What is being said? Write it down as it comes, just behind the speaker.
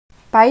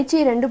பயிற்சி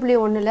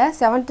 2.1ல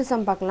 7th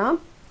some பார்க்கலாம்.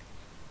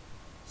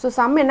 So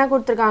some என்ன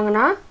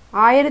கொடுத்துருக்காங்கன்னா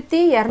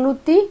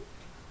 1230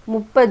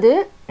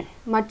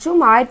 மற்றும்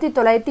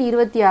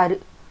 1926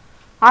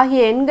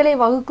 ஆகிய எண்களை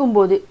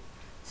வகுக்கும்போது,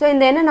 ஸோ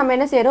இந்த எண்ணை நம்ம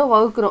என்ன செய்கிறோம்,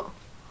 வகுக்கிறோம்.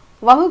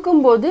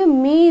 வகுக்கும்போது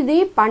மீதி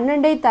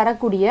 12ஐ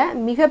தரக்கூடிய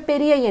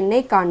மிகப்பெரிய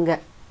எண்ணை காண்க.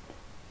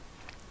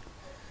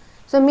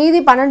 ஸோ மீதி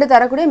 12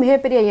 தரக்கூடிய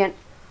மிகப்பெரிய எண்.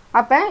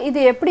 அப்போ இது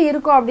எப்படி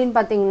இருக்கும் அப்படின்னு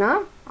பார்த்தீங்கன்னா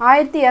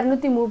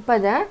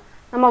 1230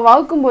 நம்ம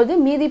வகுக்கும்போது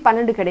மீதி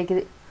 12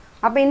 கிடைக்குது.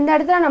 அப்போ இந்த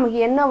இடத்துல நமக்கு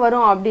என்ன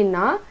வரும்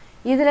அப்படின்னா,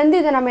 இதுலேருந்து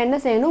இதை நம்ம என்ன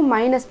செய்யணும்,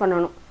 மைனஸ்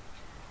பண்ணணும்.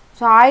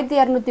 ஸோ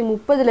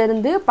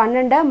 1230லேருந்து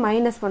 12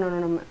 மைனஸ்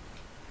பண்ணணும். நம்ம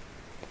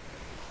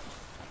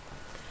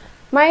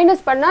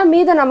மைனஸ் பண்ணால்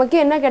மீதம் நமக்கு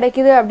என்ன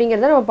கிடைக்குது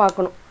அப்படிங்கிறத நம்ம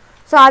பார்க்கணும்.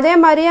 ஸோ அதே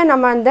மாதிரியே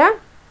நம்ம அந்த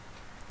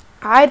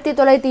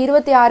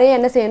 1926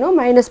 என்ன செய்யணும்,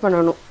 மைனஸ்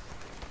பண்ணணும்.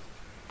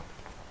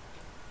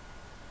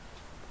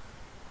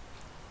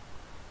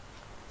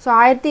 ஸோ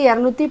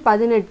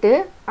 1218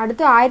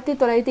 அடுத்து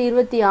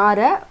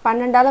 1926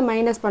 12ஆல்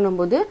மைனஸ்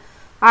பண்ணும்போது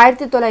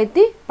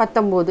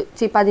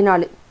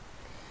 14.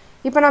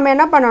 இப்போ நம்ம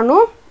என்ன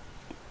பண்ணணும்,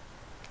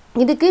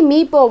 இதுக்கு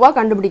மீப்போவாக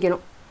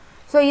கண்டுபிடிக்கணும்.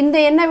 ஸோ இந்த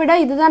எண்ணை விட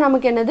இதுதான்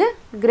நமக்கு என்னது,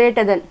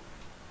 கிரேட்டர் தென்.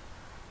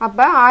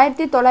 அப்போ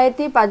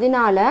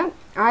 1914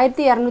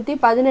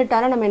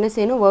 1218ஆல் நம்ம என்ன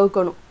செய்யணும்,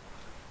 வகுக்கணும்.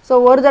 ஸோ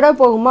ஒரு தடவை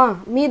போகுமா,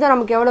 மீதம்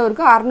நமக்கு எவ்வளோ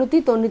இருக்குது,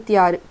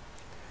 696.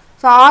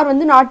 ஸோ R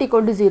வந்து நாட்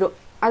ஈக்குவல் டு 0.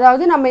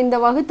 அதாவது நம்ம இந்த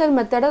வகுத்தல்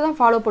மெத்தடை தான்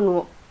ஃபாலோ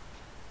பண்ணுவோம்.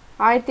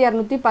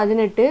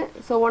 1218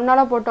 ஸோ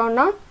 1ஆல்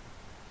போட்டோம்னா,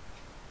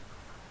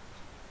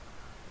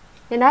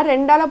 ஏன்னா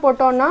 2ஆல்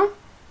போட்டோம்னா,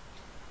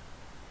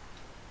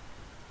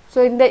 ஸோ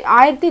இந்த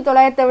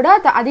 1900 விட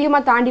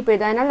அதிகமாக தாண்டி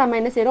போயிடுது. அதனால் நம்ம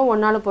என்ன செய்கிறோம்,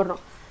 1ஆல்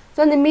போடுறோம். ஸோ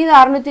இந்த மீது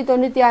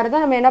 696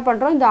 தான் நம்ம என்ன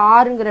பண்ணுறோம், இந்த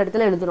 6ங்கிற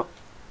இடத்துல எழுதுகிறோம்.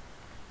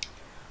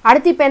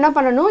 அடுத்து இப்போ என்ன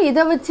பண்ணணும்,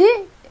 இதை வச்சு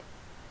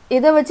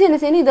என்ன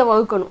செய்யணும், இதை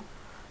வகுக்கணும்.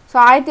 ஸோ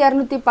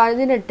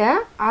 1218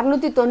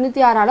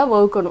 696ஆல்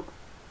வகுக்கணும்.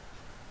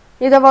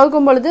 இதை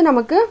வகுக்கும் பொழுது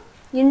நமக்கு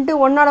இன்ட்டு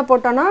 1ஆல்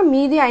போட்டோன்னா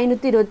மீதி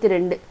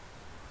 522.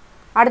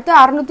 அடுத்து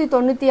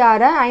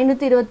 696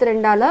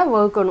 522ஆல்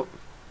வகுக்கணும்.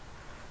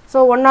 ஸோ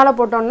 1ஆல்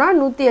போட்டோம்னா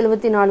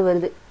 174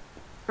 வருது.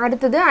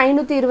 அடுத்தது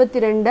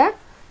 522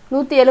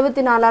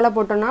 174ஆல்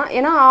போட்டோம்னா,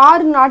 ஏன்னா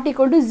R not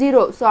equal to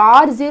 0. So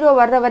R 0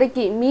 வர்ற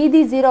வரைக்கும்,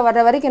 மீதி 0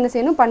 வர்ற வரைக்கும் என்ன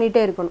செய்யணும்,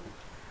 பண்ணிகிட்டே இருக்கணும்.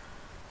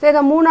 ஸோ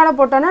இதை 3ஆல்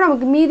போட்டோம்னா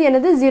நமக்கு மீதி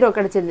என்னது, 0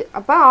 கிடச்சிது.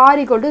 அப்போ R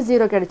ஈக்குவல் டு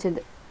 0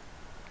 கிடச்சிது.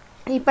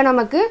 இப்போ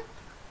நமக்கு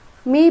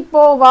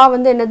மீப்போவா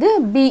வந்து என்னது,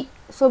 B.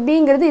 ஸோ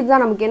பிங்கிறது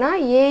இதுதான் நமக்கு. ஏன்னா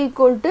A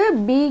equal to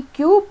BQ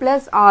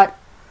plus R.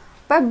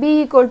 இப்போ B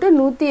ஈக்குவல் டு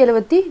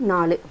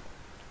 174.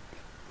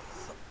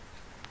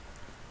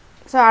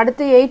 ஸோ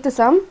அடுத்து 8th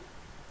சம்.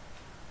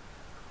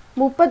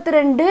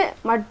 32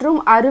 மற்றும்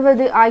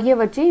 60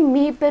 ஆகியவற்றை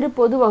மீப்பெரு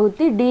பொது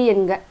வகுத்தி D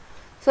என்க.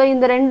 ஸோ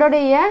இந்த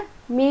ரெண்டோடைய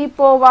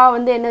மீப்போவா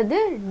வந்து என்னது,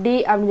 D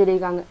அப்படின்னு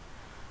சொல்லியிருக்காங்க.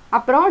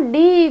 அப்புறம் D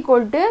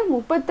equal to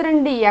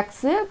 32x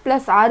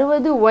plus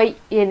 60y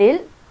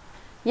எனில்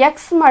x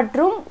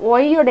மற்றும்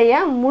y-உடைய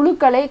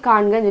முழுக்களை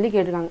காண்கன்னு சொல்லி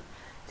கேட்டிருக்காங்க.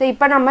 ஸோ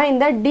இப்போ நம்ம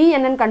இந்த D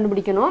என்னன்னு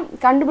கண்டுபிடிக்கணும்.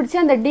 கண்டுபிடிச்சி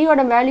அந்த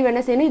D-யோட வேல்யூ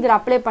என்ன செய்யணும், இதில்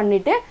அப்ளை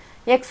பண்ணிவிட்டு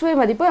xy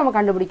மதிப்பு நம்ம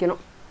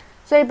கண்டுபிடிக்கணும்.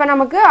 ஸோ இப்போ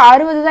நமக்கு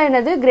 60 தான்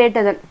என்னது,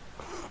 கிரேட்டர் தென்.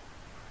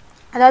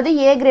 அதாவது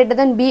A கிரேட்டர்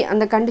தென் B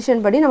அந்த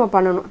கண்டிஷன் படி நம்ம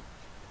பண்ணணும்.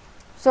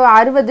 ஸோ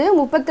 60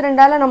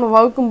 32ஆல் நம்ம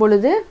வகுக்கும்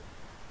பொழுது,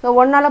 ஸோ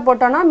 1ஆல்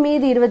போட்டோன்னா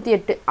மீதி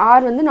 28. R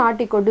வந்து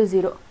நாட் ஈக்குவல் டு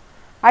 0.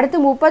 அடுத்து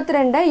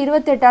 32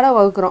 28ஆல்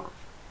வகுக்கிறோம்.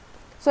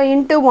 So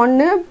into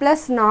 1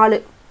 plus 4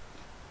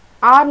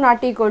 R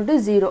not equal to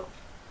 0.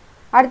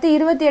 அடுத்து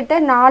 28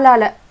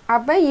 4ஆல்,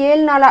 அப்போ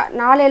 7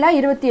 4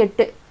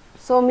 28.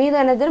 ஸோ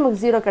மீதம் என்னது,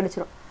 நமக்கு 0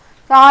 கிடச்சிரும்.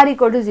 So R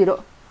equal to 0.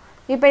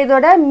 இப்போ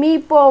இதோட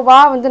மீப்போவா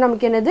வந்து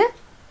நமக்கு என்னது,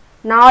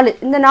 4.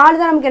 இந்த 4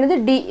 தான் நமக்கு என்னது,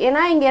 D.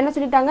 ஏன்னா இங்கே என்ன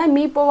சொல்லிட்டாங்க,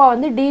 மீப்போவா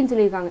வந்து Dன்னு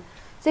சொல்லியிருக்காங்க.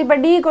 ஸோ இப்போ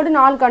D ஈக்குவல் டு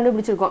 4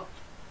 கண்டுபிடிச்சிருக்கோம்.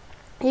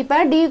 இப்போ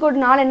D ஈக்குவல்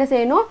டு 4 என்ன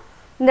செய்யணும்,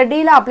 இந்த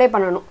Dயில் அப்ளை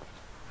பண்ணணும்.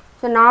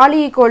 So 4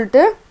 equal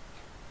to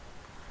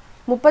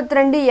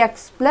 32x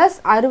plus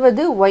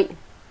 60y.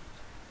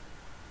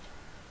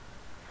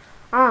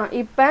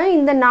 இப்போ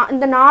இந்த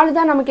 4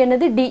 தான் நமக்கு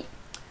என்னது, D.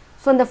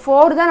 ஸோ இந்த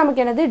 4 தான்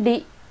நமக்கு என்னது, D.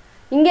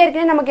 இங்கே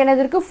ஏற்கனவே நமக்கு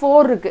என்னது இருக்குது,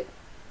 4 இருக்குது.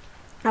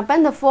 அப்போ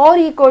இந்த 4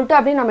 ஈக்குவல் டு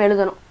அப்படின்னு நம்ம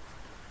எழுதணும்.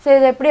 ஸோ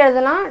இதை எப்படி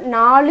எழுதலாம்,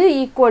 4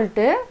 ஈக்குவல்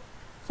டு,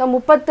 ஸோ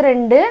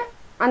 32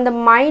 அந்த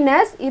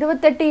மைனஸ்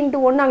 28 இன்ட்டு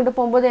 1 அங்கிட்டு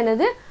போகும்போது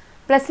என்னது,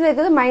 ப்ளஸில்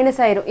இருக்கிறது மைனஸ்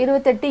ஆயிரும்,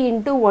 28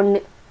 இன்ட்டு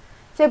 1.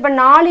 ஸோ இப்போ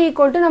 4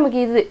 ஈக்குவல் டு நமக்கு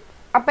இது.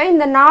 அப்போ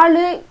இந்த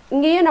 4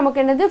 இங்கேயும்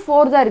நமக்கு என்னது,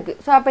 4 தான் இருக்குது.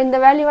 ஸோ அப்போ இந்த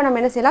வேல்யூவை நம்ம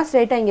என்ன செய்யலாம்,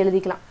 ஸ்ட்ரெயிட்டாக இங்கே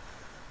எழுதிக்கலாம்.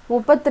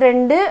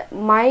 32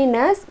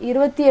 மைனஸ்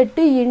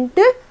 28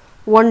 இன்ட்டு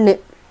 1.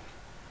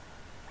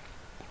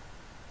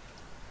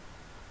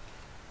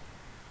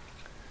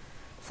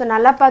 ஸோ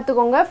நல்லா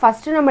பார்த்துக்கோங்க,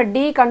 ஃபஸ்ட்டு நம்ம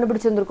D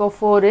கண்டுபிடிச்சிருந்துருக்கோம்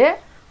 4.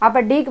 அப்போ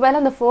Dக்கு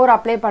பதிலாக அந்த 4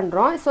 அப்ளை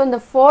பண்ணுறோம். ஸோ இந்த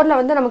 4ல்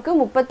வந்து நமக்கு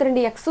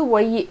 32x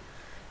y.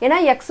 ஏன்னா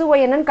x y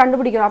என்னன்னு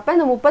கண்டுபிடிக்கிறோம். அப்போ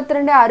இந்த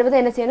 32 60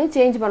 என்ன செய்யணும்,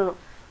 சேஞ்ச் பண்ணணும்.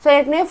 ஸோ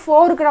ஏற்கனவே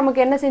 4க்கு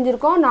நமக்கு என்ன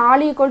செஞ்சுருக்கோம்,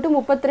 4 ஈக்குவல் டு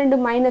 32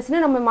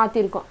 மைனஸ்னு நம்ம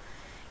மாற்றிருக்கோம்.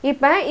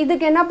 இப்போ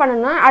இதுக்கு என்ன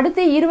பண்ணணும்னா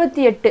அடுத்து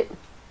 28.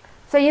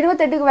 ஸோ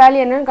 28க்கு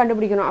வேல்யூ என்னன்னு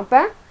கண்டுபிடிக்கணும்.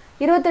 அப்போ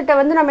 28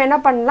 வந்து நம்ம என்ன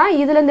பண்ணலாம்,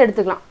 இதுலேருந்து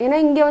எடுத்துக்கலாம். ஏன்னா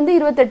இங்கே வந்து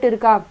 28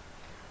 இருக்கா.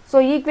 ஸோ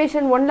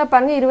ஈக்குவேஷன் 1ல்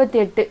பாருங்கள்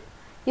 28.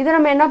 இதை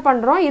நம்ம என்ன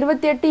பண்ணுறோம்,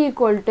 28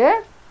 ஈக்குவல் டு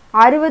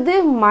 60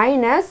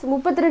 மைனஸ்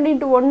 32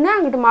 இன்ட்டு 1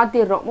 அங்கிட்டு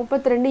மாற்றிடுறோம்,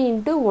 32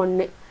 இன்ட்டு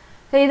 1.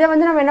 ஸோ இதை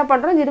வந்து நம்ம என்ன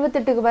பண்ணுறோம்,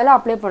 28க்கு பதிலாக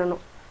அப்ளை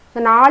பண்ணணும். So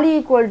 4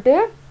 equal to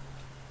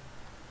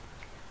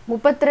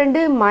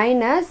 32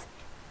 minus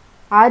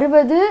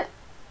 60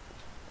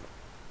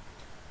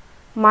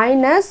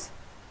 minus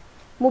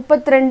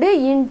 32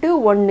 into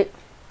 1.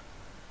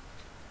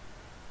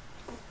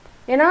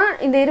 ஏன்னா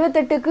இந்த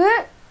 28க்கு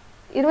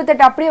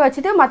 28 அப்படியே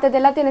வச்சுட்டு மற்றது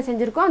எல்லாத்தையும் என்ன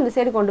செஞ்சுருக்கோம், அந்த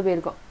சைடு கொண்டு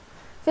போயிருக்கோம்.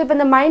 ஸோ இப்போ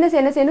இந்த மைனஸ்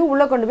என்ன செய்யணும்,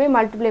 உள்ளே கொண்டு போய்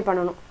மல்டிப்ளை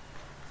பண்ணணும்.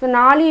 So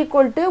 4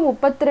 equal to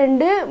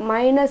 32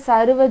 minus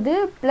 60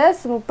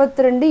 plus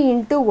 32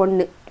 into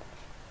 1.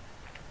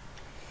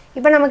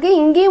 இப்போ நமக்கு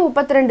இங்கேயும்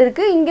 32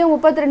 இருக்குது, இங்கேயும்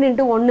 32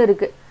 இன்ட்டு 1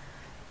 இருக்குது.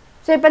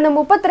 ஸோ இப்போ இந்த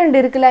 32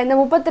 இருக்குல்ல, இந்த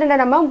 32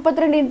 நம்ம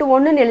 32 இன்ட்டு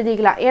 1ன்னு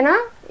எழுதிக்கலாம். ஏன்னா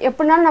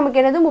எப்படினாலும் நமக்கு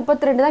என்னது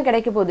 32 தான்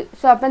கிடைக்க போகுது.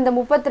 ஸோ அப்போ இந்த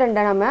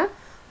 32 நம்ம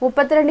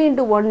 32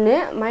 into 1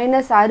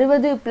 minus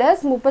 60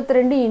 plus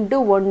 32 into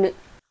 1.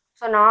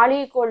 So 4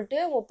 equal to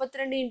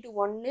 32 into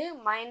 1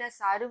 minus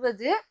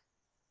 60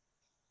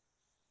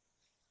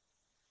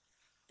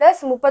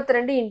 plus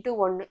 32 into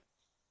 1.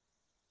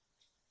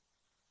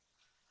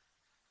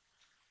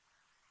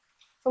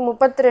 So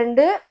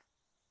 32.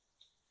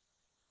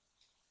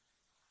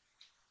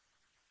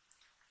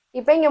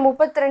 இப்போ இங்கே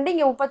 32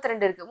 இங்கே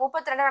 32 இருக்குது.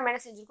 32 நம்ம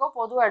என்ன செஞ்சுருக்கோம்,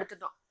 பொதுவாக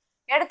எடுத்துட்டோம்.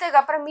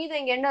 எடுத்ததுக்கப்புறம் மீதம்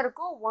இங்கே என்ன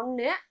இருக்கும்,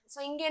 1. ஸோ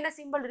இங்கே என்ன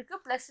சிம்பிள்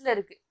இருக்குது, ப்ளஸில்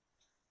இருக்குது.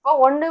 இப்போ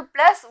 1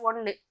 ப்ளஸ்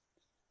 1.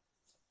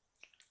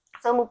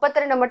 ஸோ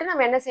 32 மட்டும்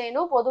நம்ம என்ன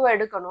செய்யணும், பொதுவாக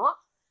எடுக்கணும்.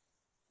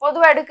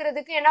 பொதுவாக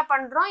எடுக்கிறதுக்கு என்ன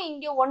பண்ணுறோம்,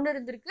 இங்கே 1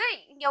 இருந்திருக்கு,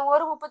 இங்கே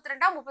ஒரு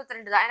 32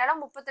 32 தான்.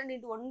 அதனால் 32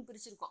 இன்ட்டு 1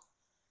 பிரிச்சிருக்கோம்.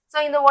 ஸோ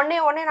இந்த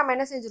 1 நம்ம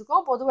என்ன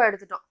செஞ்சுருக்கோம், பொதுவாக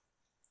எடுத்துட்டோம்.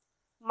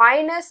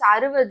 மைனஸ்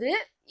 60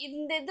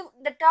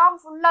 இந்த டேர்ம்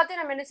ஃபுல்லாத்தையும்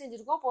நம்ம என்ன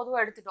செஞ்சுருக்கோம்,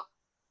 பொதுவாக எடுத்துட்டோம்.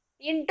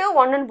 இன்ட்டு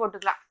 1ன்னு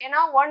போட்டுக்கலாம். ஏன்னா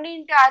 1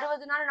 இன்ட்டு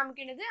 60நால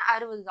நமக்கு என்னது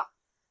 60 தான்.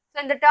 ஸோ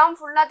இந்த டேர்ம்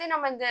ஃபுல்லாத்தையும்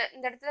நம்ம இந்த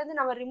இடத்துலேருந்து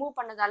நம்ம ரிமூவ்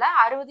பண்ணதால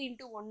 60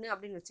 இன்ட்டு 1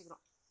 அப்படின்னு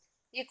வச்சுக்கிறோம்.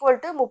 Equal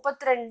to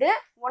 32.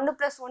 1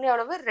 ப்ளஸ் 1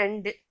 எவ்வளவு,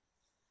 2.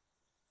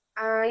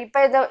 இப்போ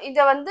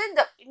இதை வந்து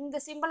இந்த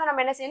சிம்பிளை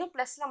நம்ம என்ன செய்யணும்,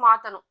 ப்ளஸில்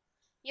மாற்றணும்.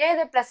 ஏன்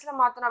இதை ப்ளஸில்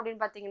மாற்றணும்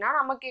அப்படின்னு பார்த்தீங்கன்னா,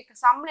 நமக்கு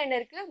சம்மில் என்ன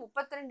இருக்குது,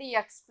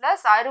 32x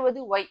ப்ளஸ்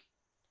 60y.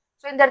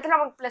 ஸோ இந்த இடத்துல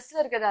நமக்கு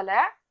ப்ளஸில் இருக்கிறதால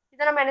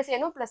இதை நம்ம என்ன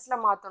செய்யணும்,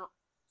 ப்ளஸில் மாற்றணும்.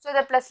 ஸோ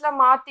இதை ப்ளஸில்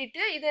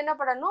மாற்றிட்டு இது என்ன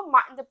பண்ணணும்,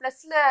 இந்த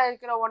ப்ளஸில்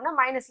இருக்கிற ஒன்றை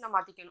மைனஸில்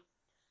மாற்றிக்கணும்.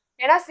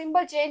 ஏன்னா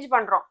சிம்பிள் சேஞ்ச்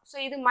பண்ணுறோம். ஸோ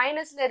இது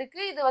மைனஸில்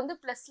இருக்குது, இது வந்து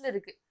ப்ளஸில்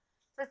இருக்குது.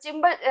 ஸோ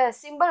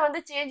சிம்பிள் வந்து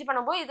சேஞ்ச்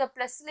பண்ணும்போது இதை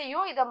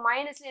ப்ளஸ்லையும் இதை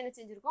மைனஸ்லையும் என்ன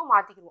செஞ்சுருக்கோம்,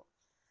 மாற்றிக்குவோம்.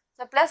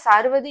 So plus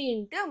 60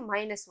 into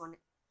minus 1.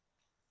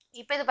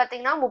 இப்போ இது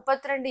பார்த்தீங்கன்னா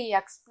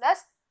 32x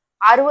ப்ளஸ்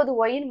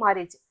 60yன்னு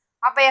மாறிடுச்சு.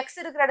 அப்போ எக்ஸ்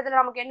இருக்கிற இடத்துல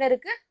நமக்கு என்ன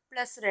இருக்குது,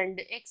 plus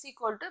 2. X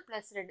equal to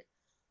plus 2.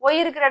 Y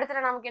இருக்கிற இடத்துல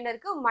நமக்கு என்ன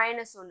இருக்குது,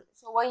 minus 1.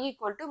 So Y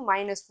equal to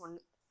minus 1.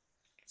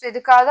 So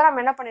இதுக்காக தான்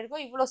நம்ம என்ன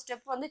பண்ணியிருக்கோம், இவ்வளோ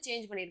ஸ்டெப் வந்து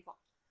சேஞ்ச் பண்ணியிருக்கோம்.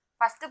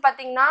 ஃபஸ்ட்டு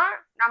பார்த்தீங்கன்னா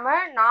நம்ம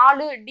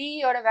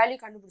 4Dயோட வேல்யூ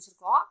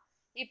கண்டுபிடிச்சிருக்கோம்.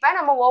 இப்போ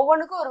நம்ம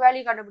ஒவ்வொன்றுக்கும் ஒரு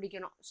வேல்யூ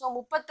கண்டுபிடிக்கணும். ஸோ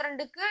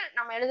 32க்கு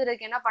நம்ம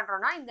எழுதுறதுக்கு என்ன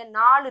பண்ணுறோன்னா, இந்த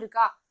 4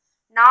 இருக்கா,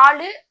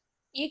 4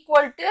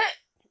 ஈக்குவல் டு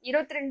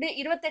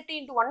 28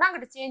 இன்ட்டு 1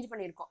 அங்கிட்ட சேஞ்ச்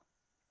பண்ணியிருக்கோம்.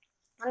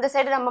 அந்த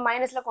சைடு நம்ம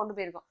மைனஸில் கொண்டு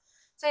போயிருக்கோம்.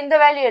 ஸோ இந்த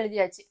வேல்யூ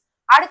எழுதியாச்சு.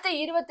 அடுத்து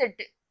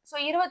 28. ஸோ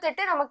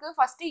 28 நமக்கு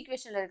ஃபர்ஸ்ட்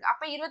ஈக்குவேஷனில் இருக்குது.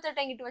 அப்போ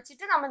 28 இங்கிட்டு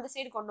வச்சுட்டு நம்ம இந்த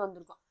சைடு கொண்டு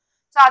வந்திருக்கோம்.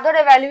 ஸோ அதோட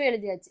வேல்யூ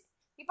எழுதியாச்சு.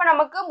 இப்போ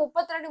நமக்கு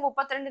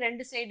 32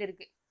 ரெண்டு சைடு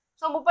இருக்குது.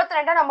 ஸோ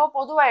 32 நம்ம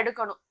பொதுவாக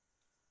எடுக்கணும்.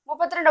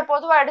 32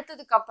 பொதுவாக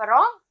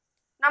எடுத்ததுக்கப்புறம்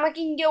நமக்கு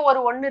இங்கே ஒரு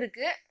 1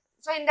 இருக்குது.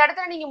 ஸோ இந்த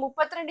இடத்துல நீங்கள்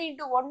 32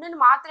 இன்ட்டு 1ன்னு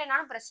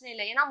மாத்திரைனாலும் பிரச்சனை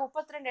இல்லை. ஏன்னா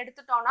 32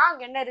 எடுத்துட்டோம்னா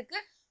அங்கே என்ன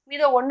இருக்குது,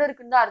 மீதம் 1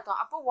 இருக்குன்னு தான் அர்த்தம்.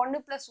 அப்போ 1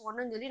 +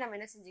 1ன்னு சொல்லி நம்ம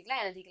என்ன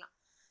செஞ்சுக்கலாம், எழுதிக்கலாம்.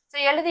 ஸோ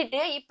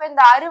எழுதிட்டு இப்போ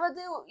இந்த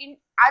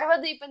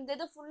 60 இப்போ இந்த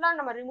இது ஃபுல்லாக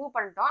நம்ம ரிமூவ்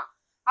பண்ணிட்டோம்.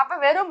 அப்போ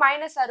வெறும்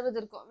 -60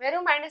 இருக்கும்.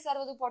 வெறும்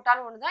 -60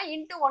 போட்டாலும் ஒன்று தான்,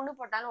 இன்ட்டு 1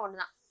 போட்டாலும்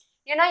ஒன்று தான்.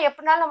 ஏன்னா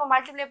எப்படினாலும் நம்ம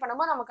மல்டிப்ளை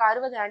பண்ணும்போது நமக்கு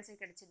 60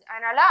 ஆன்சர் கிடைச்சிது.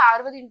 அதனால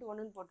 60 ×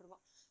 1ன்னு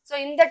போட்டிருக்கோம். ஸோ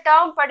இந்த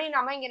டேர்ம் படி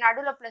நம்ம இங்கே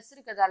நடுவில் ப்ளஸ்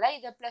இருக்கிறதால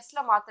இதை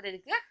ப்ளஸில்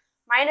மாற்றுறதுக்கு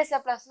மைனஸை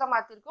ப்ளஸில்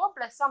மாற்றிருக்கோம்,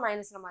 ப்ளஸ்ஸாக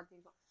மைனஸில்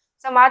மாற்றிருக்கோம்.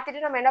 ஸோ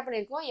மாற்றிட்டு நம்ம என்ன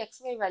பண்ணியிருக்கோம்,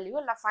 XY வேல்யூ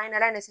இல்லை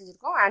ஃபைனலாக என்ன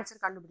செஞ்சுருக்கோம்,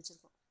 ஆன்சர்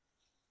கண்டுபிடிச்சிருக்கோம்.